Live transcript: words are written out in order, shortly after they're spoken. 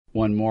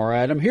One more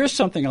item. Here's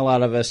something a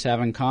lot of us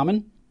have in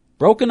common.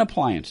 Broken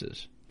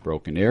appliances.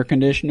 Broken air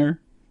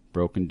conditioner,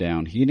 broken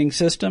down heating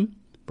system,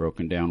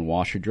 broken down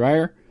washer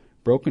dryer,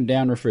 broken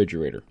down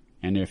refrigerator.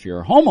 And if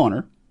you're a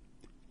homeowner,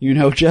 you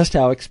know just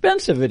how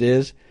expensive it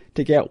is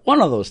to get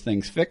one of those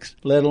things fixed,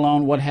 let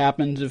alone what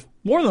happens if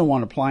more than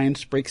one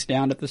appliance breaks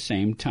down at the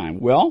same time.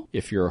 Well,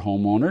 if you're a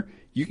homeowner,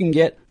 you can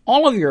get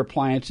all of your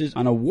appliances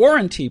on a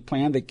warranty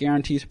plan that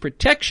guarantees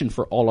protection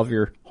for all of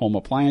your home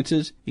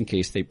appliances in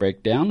case they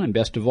break down. And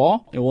best of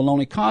all, it will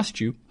only cost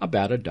you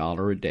about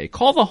 $1 a day.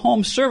 Call the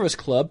Home Service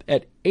Club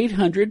at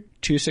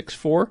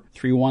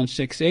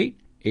 800-264-3168,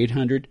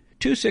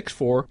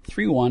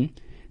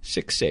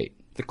 800-264-3168.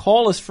 The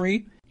call is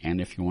free,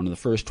 and if you're one of the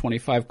first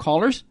 25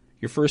 callers,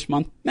 your first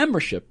month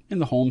membership in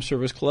the Home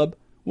Service Club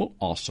will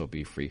also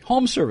be free.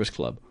 Home Service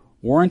Club,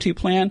 warranty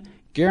plan,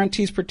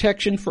 guarantees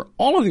protection for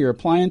all of your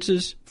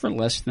appliances for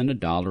less than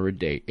 $1 a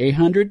day.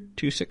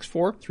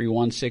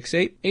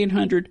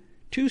 800-264-3168,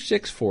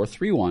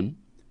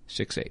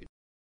 800-264-3168.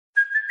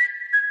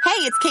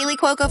 Hey, it's Kaylee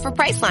Cuoco for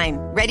Priceline.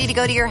 Ready to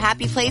go to your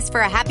happy place for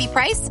a happy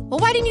price? Well,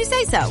 why didn't you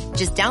say so?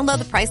 Just download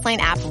the Priceline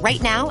app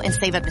right now and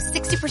save up to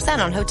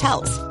 60% on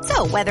hotels.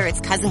 So whether it's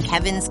Cousin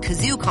Kevin's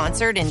Kazoo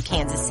Concert in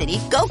Kansas City,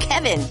 go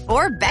Kevin,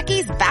 or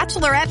Becky's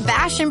Bachelorette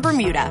Bash in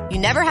Bermuda, you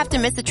never have to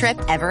miss a trip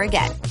ever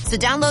again. So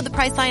download the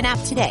Priceline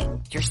app today.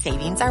 Your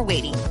savings are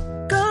waiting.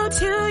 Go to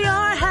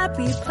your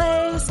happy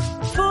place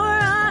for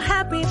a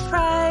happy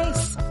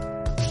price.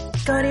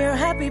 Go to your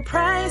happy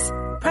price,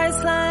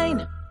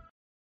 Priceline.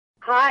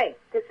 Hi,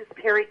 this is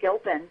Perry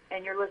Gilpin,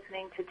 and you're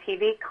listening to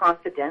TV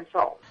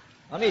Confidential.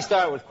 Let me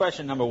start with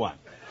question number one.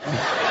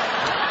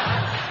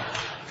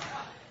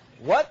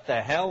 What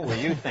the hell were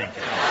you thinking?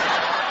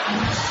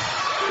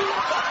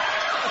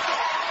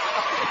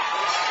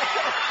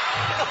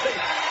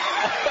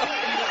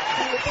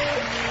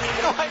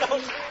 No, I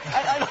don't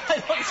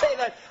say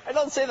that. I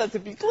don't say that to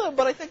be glib,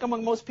 but I think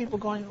among most people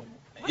going,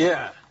 what?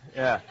 Yeah.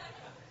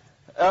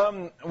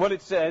 Well,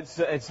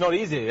 it's not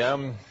easy.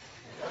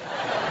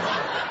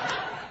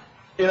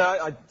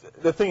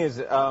 The thing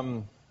is,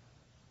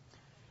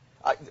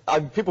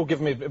 people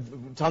give me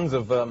tons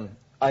of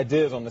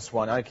ideas on this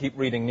one. I keep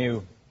reading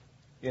new,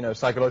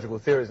 psychological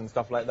theories and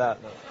stuff like that.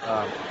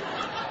 I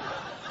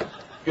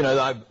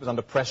was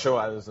under pressure, or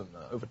I was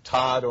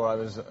overtired, or I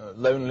was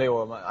lonely,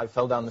 or I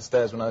fell down the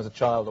stairs when I was a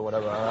child, or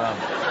whatever.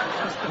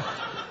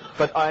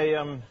 But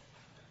I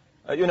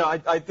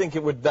think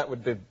that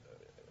would be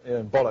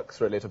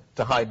bollocks, really,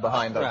 to hide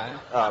behind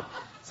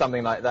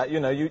something like that.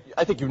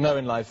 I think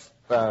in life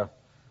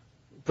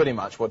pretty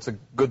much what's a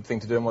good thing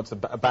to do and what's a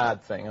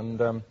bad thing.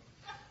 And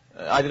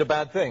I did a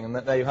bad thing, and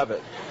there you have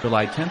it.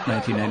 July 10th,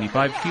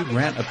 1995, Hugh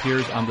Grant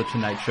appears on The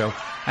Tonight Show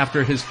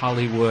after his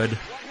Hollywood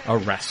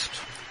arrest.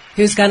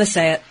 Who's going to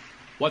say it?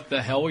 What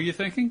the hell were you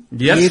thinking?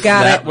 Yes, you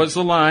got that it. was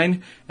the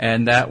line,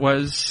 and that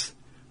was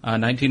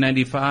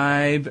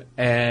 1995,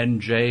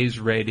 and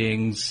Jay's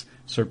ratings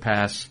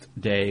surpassed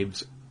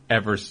Dave's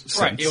ever since.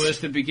 Right, it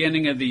was the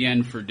beginning of the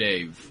end for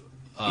Dave.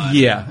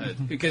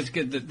 Because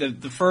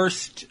the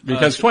first...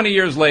 Because 20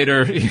 years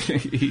later,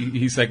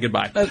 he said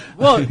goodbye. The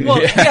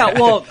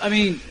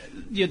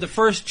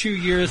first 2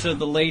 years of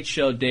The Late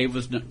Show, Dave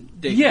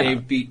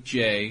beat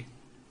Jay.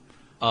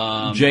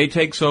 Jay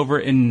takes over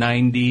in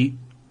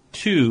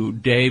 92.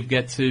 Dave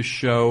gets his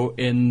show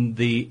in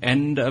the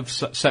end of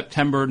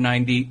September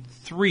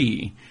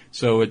 93.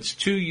 So it's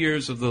 2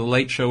 years of The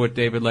Late Show with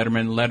David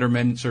Letterman.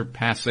 Letterman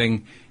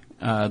surpassing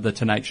The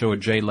Tonight Show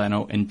with Jay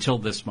Leno until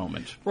this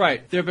moment.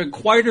 Right. There have been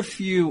quite a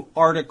few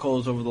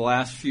articles over the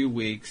last few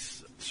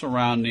weeks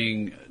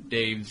surrounding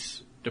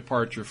Dave's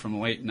departure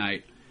from late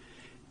night.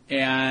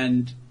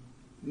 And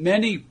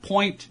many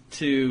point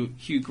to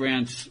Hugh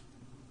Grant's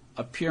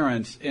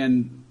appearance.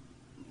 And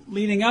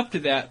leading up to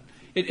that,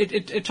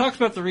 it talks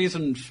about the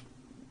reasons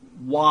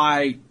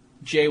why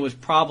Jay was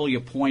probably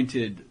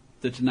appointed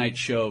the Tonight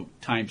Show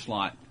time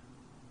slot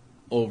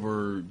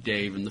over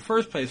Dave in the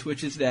first place,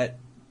 which is that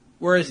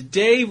whereas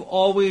Dave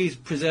always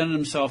presented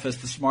himself as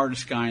the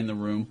smartest guy in the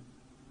room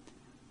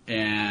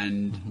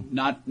and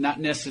not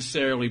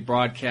necessarily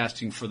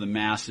broadcasting for the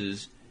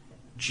masses,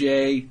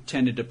 Jay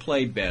tended to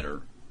play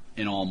better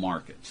in all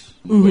markets,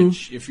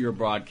 which if you're a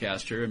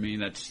broadcaster,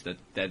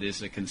 that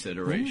is a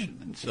consideration.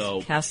 And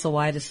so cast the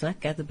widest net,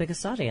 get the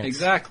biggest audience.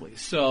 Exactly.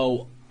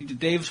 So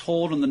Dave's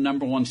hold on the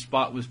number one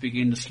spot was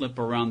beginning to slip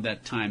around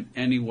that time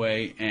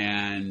anyway,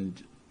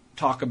 and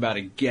talk about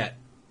a get.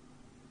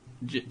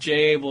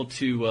 Jay able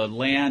to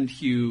land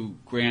Hugh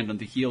Grant on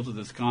the heels of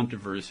this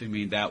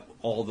controversy, that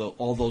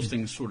all those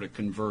things sort of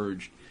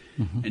converged,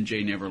 and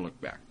Jay never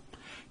looked back.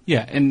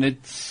 Yeah, and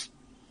it's,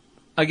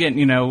 again,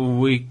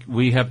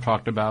 we have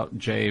talked about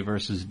Jay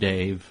versus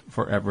Dave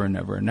forever and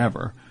ever and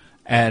ever.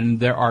 And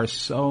there are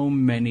so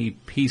many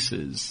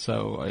pieces,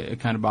 so it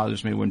kind of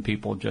bothers me when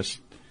people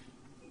just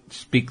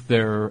speak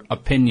their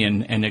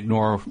opinion and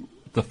ignore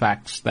the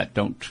facts that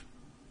don't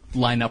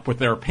line up with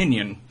their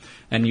opinion,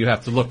 and you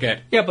have to look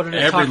at but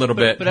every little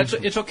bit. But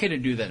it's okay to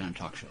do that on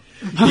talk shows.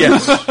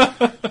 Yes.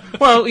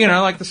 Well,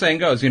 like the saying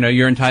goes,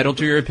 you're entitled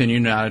to your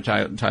opinion, not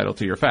entitled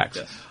to your facts.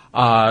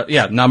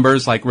 Yes.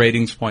 Numbers like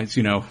ratings points,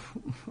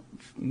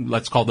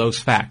 let's call those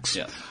facts.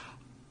 Yes.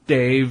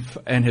 Dave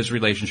and his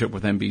relationship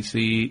with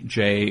NBC,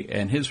 Jay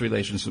and his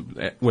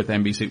relationship with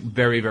NBC,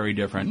 very, very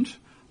different.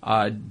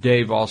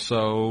 Dave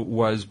also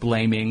was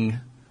blaming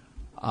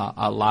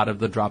a lot of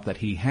the drop that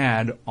he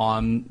had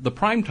on the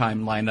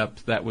primetime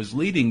lineup that was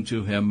leading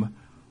to him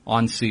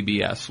on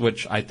CBS,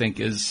 which I think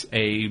is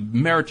a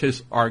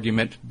meritorious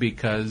argument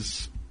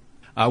because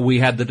we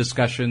had the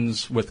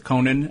discussions with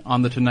Conan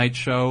on The Tonight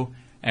Show,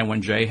 and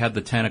when Jay had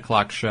the 10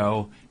 o'clock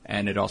show,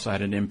 and it also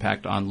had an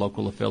impact on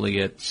local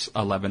affiliates,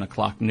 11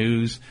 o'clock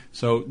news.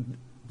 So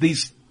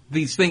these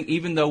things,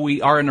 even though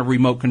we are in a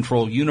remote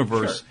control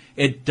universe, Sure.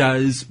 It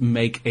does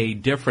make a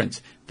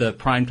difference. The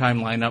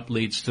primetime lineup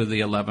leads to the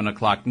 11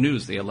 o'clock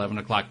news. The 11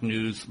 o'clock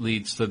news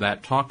leads to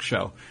that talk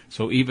show.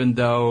 So even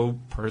though,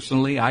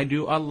 personally, I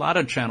do a lot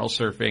of channel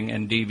surfing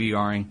and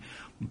DVRing,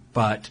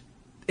 but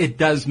it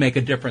does make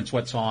a difference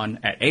what's on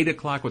at 8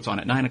 o'clock, what's on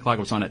at 9 o'clock,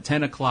 what's on at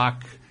 10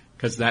 o'clock,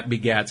 because that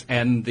begats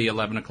and the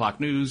 11 o'clock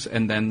news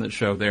and then the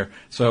show there.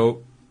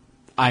 So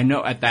I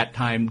know at that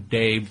time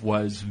Dave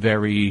was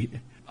very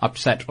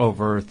upset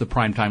over the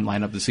primetime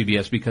lineup of the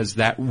CBS because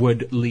that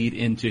would lead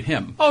into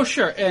him. Oh,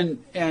 sure,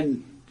 and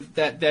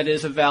that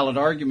is a valid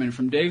argument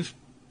from Dave's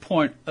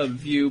point of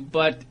view.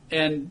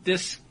 And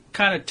this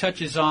kind of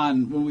touches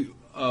on when we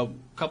a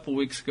couple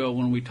weeks ago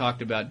when we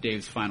talked about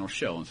Dave's final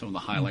show and some of the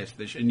highlights of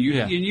this. And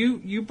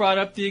you brought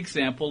up the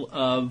example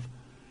of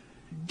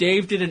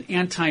Dave did an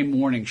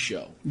anti-morning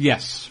show.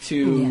 Yes.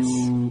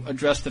 To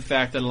address the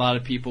fact that a lot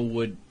of people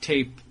would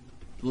tape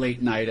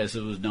late night, as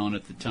it was known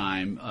at the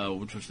time,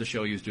 which was the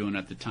show he was doing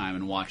at the time,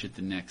 and watch it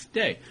the next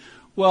day.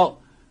 Well,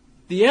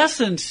 the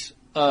essence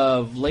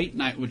of Late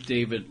Night with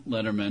David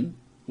Letterman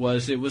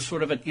was it was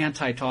sort of an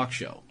anti-talk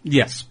show.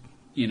 Yes.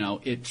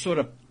 It sort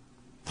of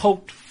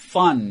poked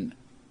fun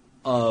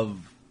of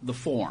the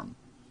form,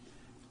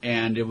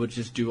 and it would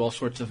just do all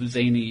sorts of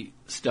zany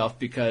stuff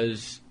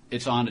because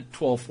it's on at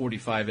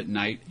 12:45 at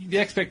night. The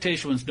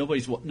expectation was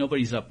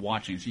nobody's up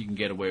watching, so you can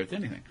get away with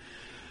anything.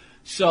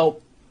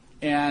 So.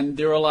 And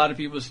there were a lot of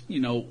people,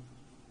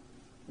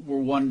 were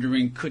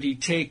wondering, could he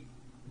take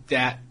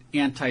that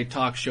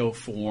anti-talk show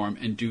form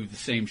and do the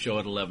same show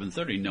at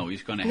 11:30? No,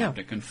 he's going to have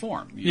to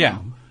conform. You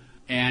know?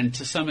 And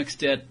to some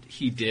extent,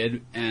 he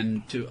did,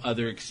 and to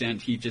other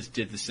extent, he just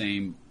did the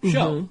same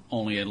show,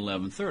 only at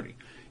 11:30.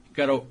 You've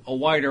got a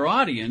wider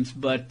audience,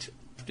 but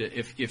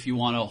if you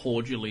want to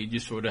hold your lead, you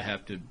sort of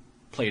have to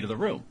play to the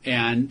room.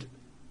 And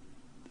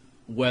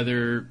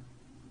whether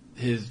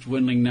his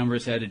dwindling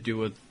numbers had to do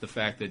with the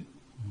fact that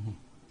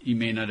he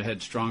may not have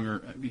had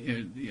stronger,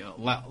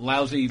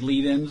 lousy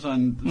lead-ins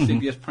on the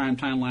CBS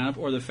primetime lineup,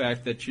 or the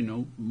fact that,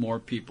 more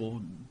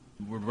people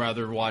would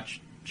rather watch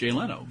Jay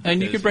Leno.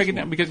 And you could break it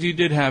down because you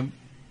did have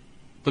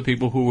the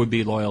people who would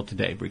be loyal to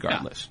Dave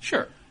regardless. Yeah,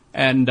 sure.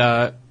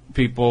 And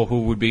people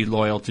who would be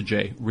loyal to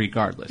Jay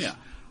regardless. Yeah.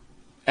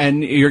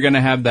 And you're going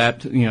to have that,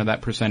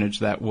 that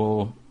percentage that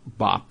will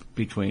bop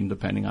between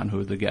depending on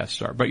who the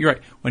guests are. But you're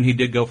right. When he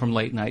did go from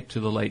late night to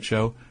the late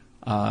show,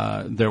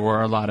 there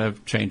were a lot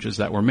of changes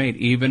that were made.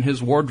 Even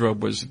his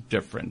wardrobe was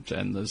different,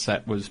 and the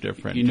set was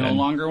different. He no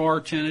longer wore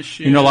tennis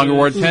shoes. He no longer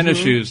wore tennis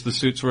shoes. The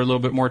suits were a little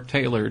bit more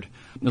tailored.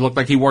 It looked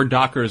like he wore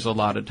Dockers a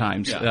lot of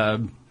times. Yeah.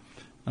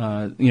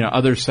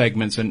 Other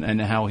segments and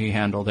how he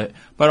handled it.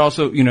 But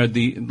also,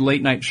 the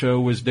late night show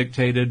was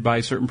dictated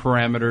by certain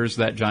parameters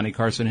that Johnny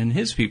Carson and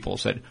his people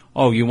said,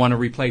 oh, you want to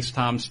replace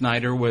Tom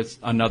Snyder with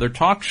another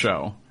talk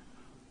show?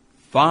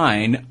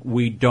 Fine,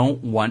 we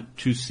don't want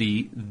to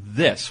see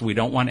this. We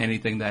don't want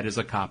anything that is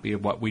a copy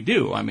of what we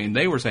do. I mean,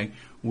 they were saying,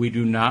 we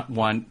do not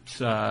want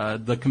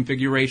the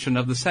configuration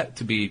of the set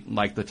to be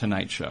like The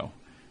Tonight Show.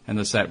 And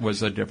the set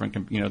was a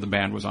different, the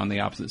band was on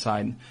the opposite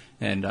side,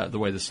 and the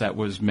way the set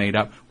was made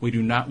up. We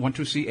do not want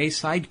to see a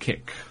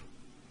sidekick.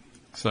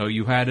 So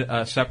you had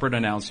a separate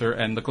announcer,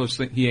 and the closest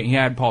thing, he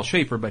had Paul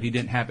Schaefer, but he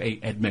didn't have a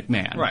Ed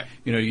McMahon. Right.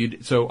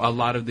 So a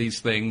lot of these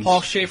things. Paul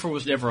Schaefer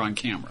was never on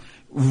camera.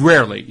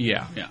 Rarely,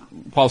 yeah. Yeah.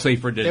 Paul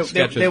Schaefer did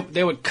sketches.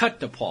 They would cut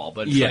to Paul,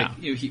 but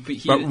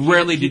but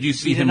rarely did you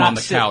see him on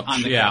the couch.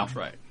 On the couch,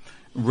 right.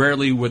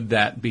 Rarely would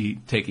that be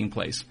taking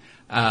place.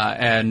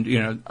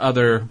 And,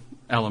 other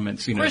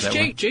elements, Whereas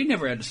Jay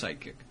never had a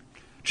sidekick.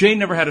 Jay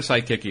never had a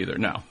sidekick either,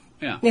 no.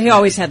 Yeah. He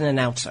always had an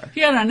announcer.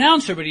 He had an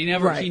announcer, but he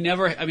never,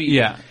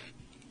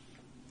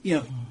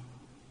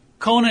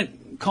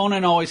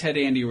 Conan always had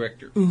Andy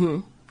Richter.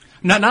 Mm-hmm.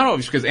 Not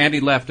always, because Andy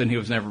left and he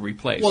was never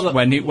replaced. Well,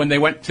 when they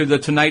went to the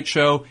Tonight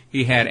Show,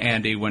 he had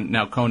Andy.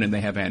 Now Conan,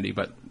 they have Andy,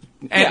 but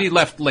Andy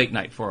left late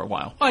night for a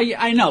while. Well, yeah,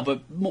 I know,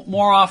 but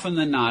more often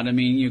than not,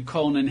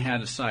 Conan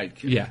had a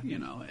sidekick. Yeah,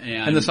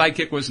 and the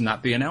sidekick was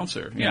not the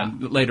announcer.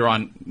 Later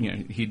on,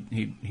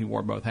 he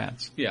wore both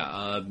hats.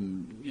 Yeah.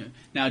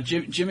 Now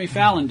Jimmy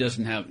Fallon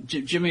doesn't have.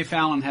 Jimmy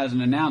Fallon has an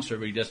announcer,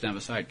 but he doesn't have a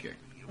sidekick.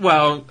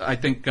 Well, I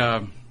think.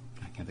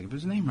 can't think of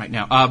his name right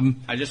now.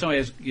 I just know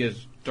he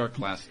has dark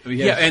glasses.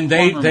 And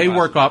they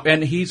work off,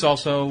 and he's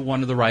also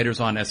one of the writers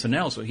on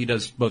SNL, so he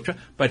does both.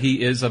 But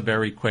he is a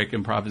very quick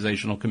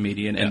improvisational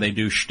comedian, and they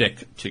do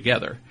shtick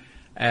together.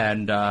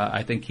 And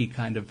I think he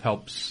kind of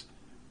helps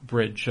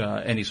bridge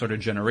any sort of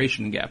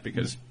generation gap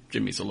because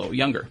Jimmy's a little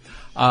younger.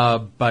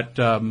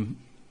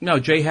 No,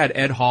 Jay had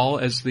Ed Hall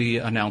as the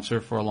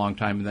announcer for a long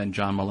time, and then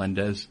John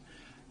Melendez,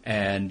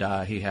 and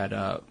he had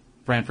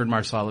Branford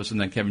Marsalis, and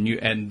then Kevin Yu,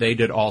 and they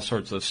did all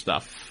sorts of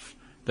stuff.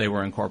 They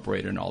were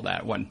incorporated and all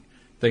that. When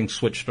things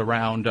switched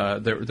around,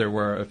 there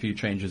were a few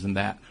changes in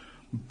that.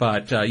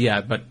 But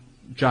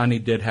Johnny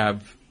did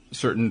have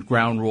certain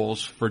ground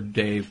rules for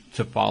Dave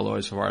to follow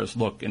as far as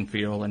look and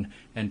feel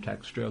and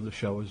texture of the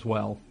show as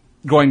well.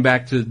 Going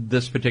back to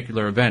this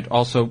particular event,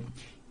 also,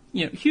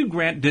 Hugh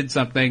Grant did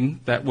something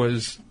that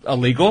was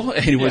illegal,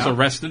 and he was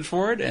arrested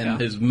for it, and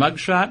his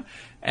mugshot,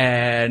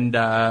 and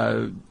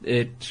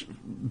it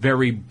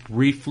very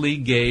briefly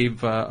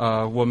gave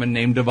a woman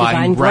named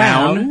Divine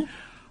Brown,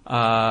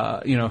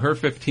 her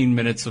 15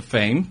 minutes of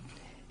fame.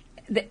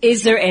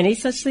 Is there any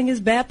such thing as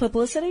bad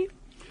publicity?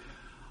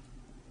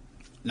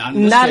 Not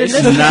in this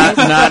case.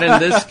 Not in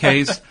this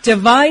case.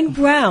 Divine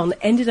Brown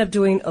ended up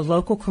doing a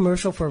local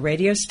commercial for a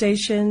radio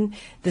station,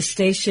 the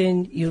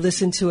station you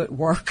listen to at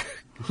work.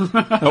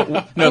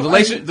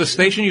 The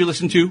station you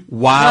listen to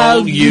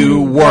while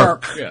you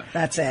work. Yeah.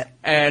 That's it.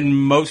 And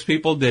most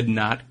people did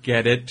not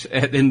get it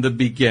in the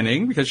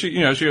beginning because she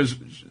was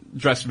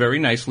dressed very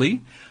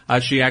nicely.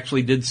 She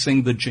actually did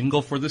sing the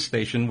jingle for the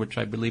station, which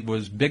I believe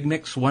was Big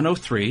Mix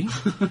 103.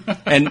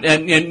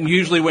 and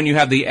usually when you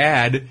have the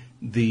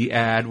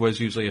ad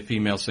was usually a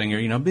female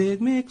singer, Big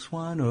Mix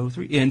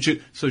 103.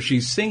 And so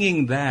she's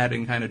singing that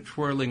and kind of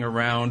twirling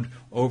around,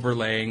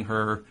 overlaying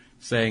her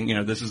saying,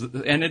 this is,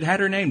 and it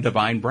had her name,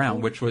 Divine Brown,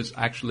 which was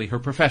actually her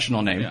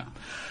professional name. Yeah.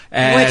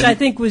 Which I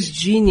think was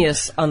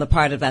genius on the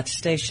part of that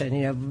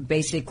station,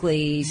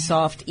 basically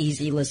soft,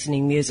 easy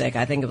listening music.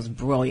 I think it was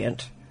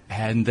brilliant.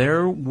 And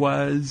there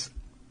was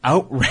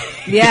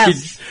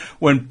outrage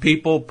when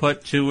people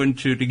put two and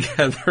two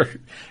together,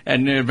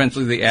 and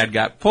eventually the ad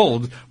got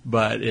pulled,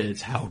 but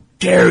it's, how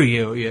dare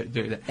you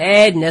do that?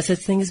 And no such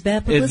thing as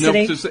bad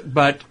publicity.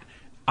 But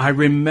I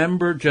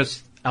remember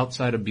just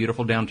outside of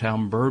beautiful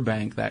downtown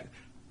Burbank that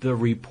the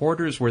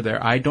reporters were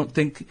there. I don't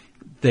think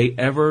they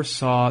ever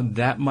saw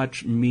that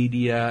much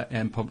media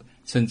and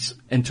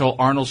until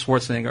Arnold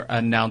Schwarzenegger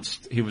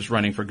announced he was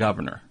running for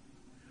governor.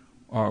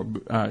 Or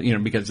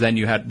because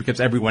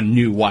everyone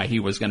knew why he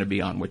was going to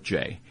be on with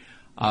Jay.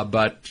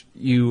 But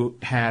you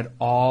had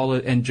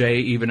and Jay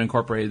even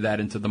incorporated that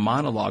into the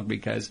monologue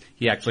because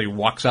he actually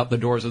walks out the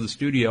doors of the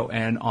studio,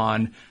 and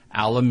on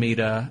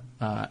Alameda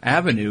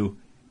Avenue,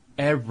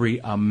 every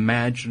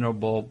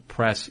imaginable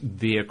press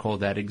vehicle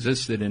that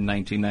existed in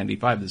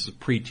 1995. This is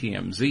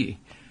pre-TMZ.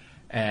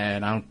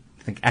 And I don't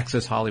think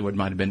Access Hollywood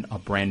might have been a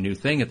brand new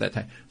thing at that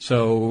time.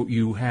 So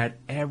you had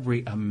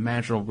every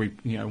imaginable,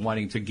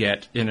 wanting to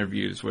get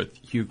interviews with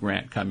Hugh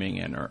Grant coming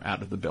in or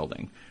out of the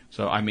building.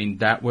 So,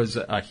 that was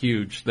a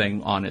huge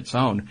thing on its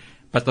own.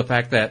 But the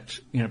fact that,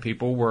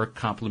 people were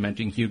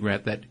complimenting Hugh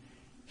Grant that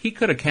he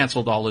could have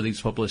canceled all of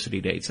these publicity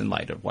dates in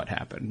light of what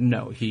happened.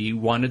 No, he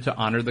wanted to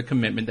honor the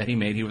commitment that he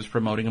made. He was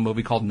promoting a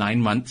movie called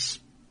 9 Months.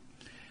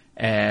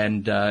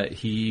 And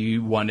he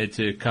wanted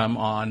to come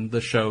on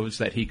the shows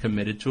that he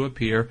committed to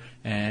appear,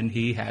 and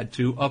he had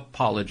to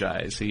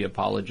apologize. He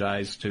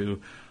apologized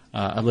to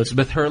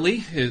Elizabeth Hurley,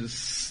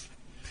 his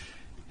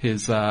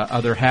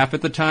other half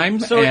at the time,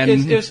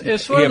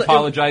 he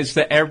apologized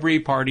to every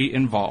party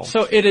involved.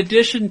 So in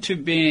addition to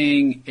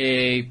being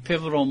a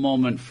pivotal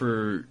moment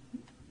for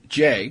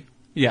Jay,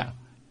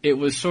 it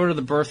was sort of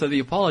the birth of the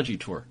apology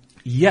tour.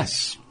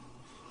 Yes.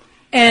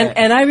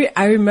 And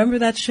I remember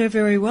that show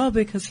very well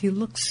because he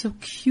looked so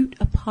cute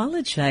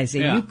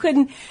apologizing. Yeah. You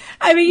couldn't,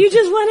 you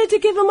just wanted to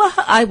give him a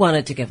hug. I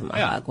wanted to give him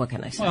a hug. What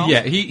can I say? Well,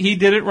 he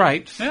did it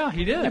right. Yeah,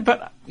 he did.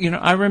 But,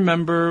 I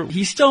remember.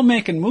 He's still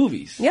making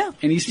movies. Yeah.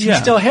 And he's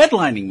still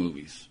headlining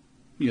movies.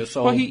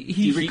 So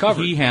he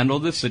recovered. He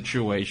handled the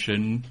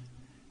situation,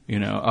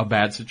 a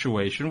bad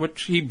situation,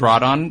 which he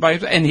brought on by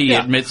himself. And he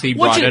admits he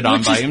brought it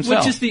on by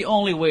himself. Which is the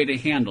only way to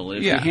handle it.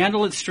 If you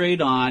handle it straight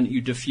on,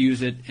 you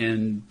diffuse it,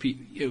 and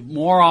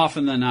more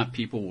often than not,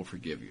 people will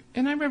forgive you.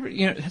 And I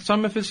remember,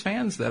 some of his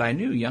fans that I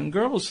knew, young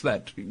girls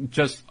that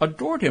just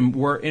adored him,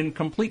 were in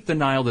complete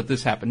denial that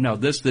this happened. No,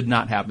 this did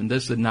not happen.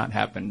 This did not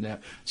happen.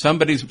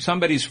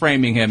 Somebody's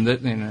framing him.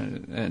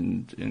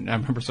 And I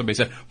remember somebody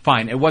said,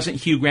 "Fine, it wasn't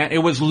Hugh Grant. It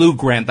was Lou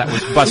Grant that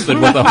was busted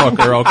with a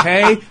hooker."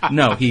 Okay,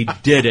 no, he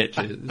did it.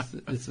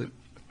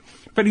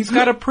 But he's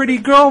got a pretty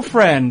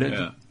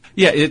girlfriend.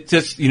 Yeah, it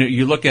just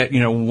you look at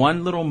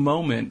one little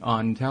moment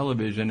on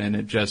television, and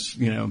it just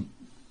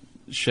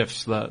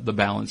shifts the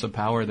balance of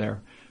power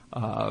there.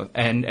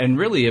 And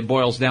really it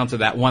boils down to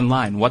that one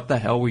line. What the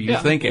hell were you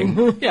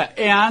thinking? Yeah,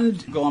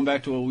 and going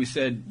back to what we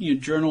said,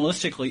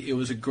 journalistically, it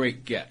was a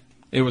great get.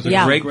 It was a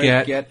great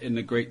get and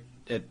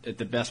at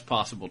the best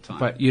possible time.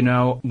 But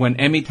when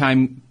Emmy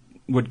time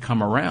would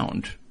come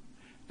around,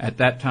 At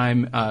that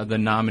time, the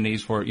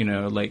nominees for,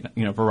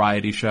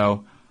 variety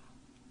show,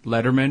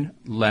 Letterman,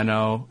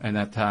 Leno, and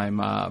that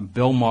time,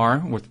 Bill Maher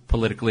with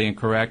Politically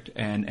Incorrect,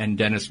 and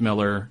Dennis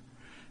Miller.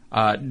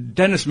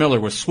 Dennis Miller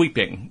was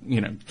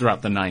sweeping,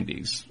 throughout the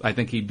 90s. I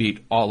think he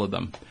beat all of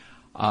them.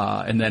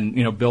 And then,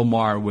 Bill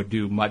Maher would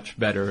do much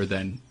better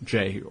than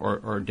Jay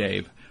or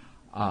Dave.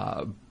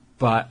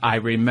 But I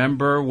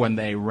remember when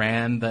they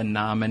ran the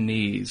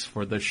nominees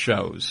for the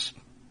shows,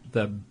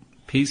 the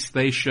piece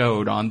they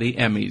showed on the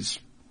Emmys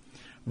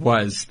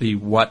was the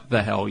what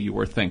the hell you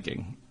were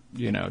thinking.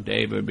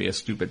 Dave would be a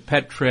stupid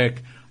pet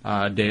trick.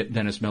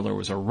 Dennis Miller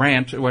was a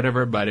rant or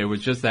whatever, but it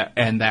was just that,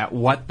 and that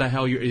what the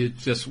hell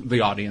it's just,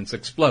 the audience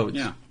explodes.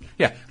 Yeah.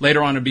 Yeah.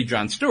 Later on it'd be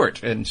Jon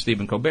Stewart and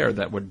Stephen Colbert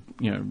that would,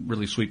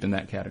 really sweep in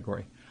that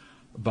category.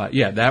 But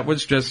yeah, that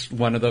was just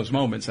one of those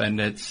moments,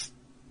 and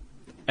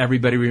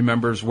everybody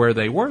remembers where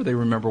they were. They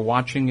remember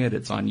watching it.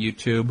 It's on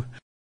YouTube.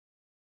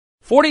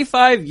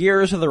 45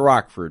 Years of the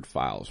Rockford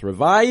Files,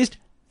 revised,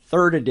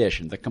 3rd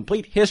edition. The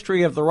complete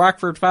history of the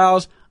Rockford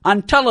Files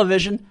on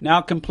television,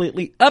 now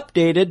completely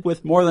updated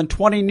with more than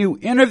 20 new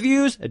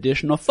interviews,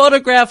 additional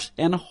photographs,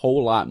 and a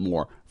whole lot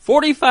more.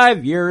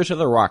 45 Years of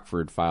the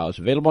Rockford Files,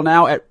 available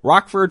now at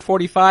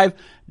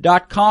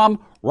rockford45.com,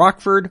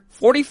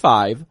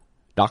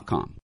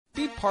 rockford45.com.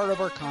 Be part of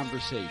our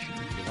conversation.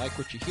 If you like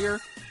what you hear,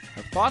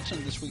 have thoughts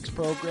on this week's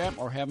program,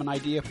 or have an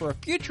idea for a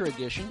future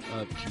edition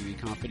of TV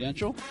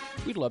Confidential,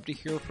 we'd love to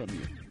hear from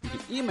you. You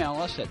can email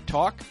us at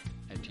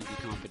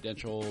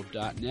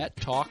talk@tvconfidential.net,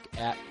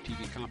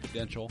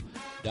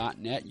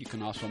 talk@tvconfidential.net. You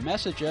can also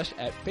message us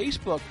at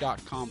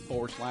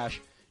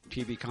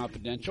facebook.com/TV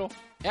Confidential,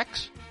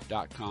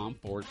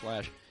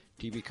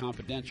 x.com/TV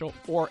Confidential,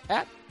 or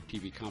at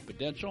TV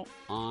Confidential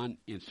on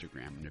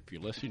Instagram. And if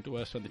you're listening to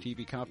us on the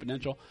TV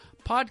Confidential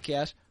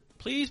podcast,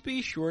 please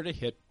be sure to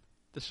hit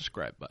the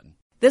subscribe button.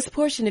 This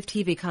portion of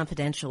TV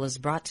Confidential is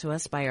brought to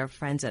us by our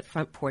friends at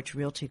Front Porch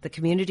Realty, the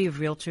community of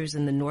realtors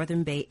in the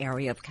Northern Bay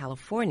area of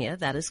California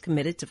that is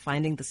committed to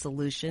finding the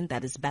solution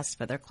that is best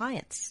for their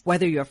clients.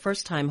 Whether you're a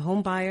first-time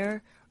home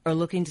buyer or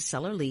looking to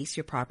sell or lease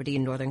your property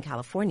in Northern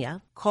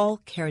California, call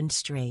Karen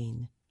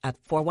Strain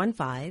at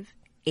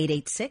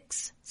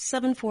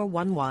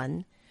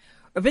 415-886-7411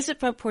 or visit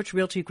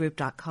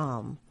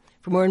frontporchrealtygroup.com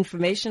for more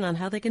information on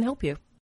how they can help you.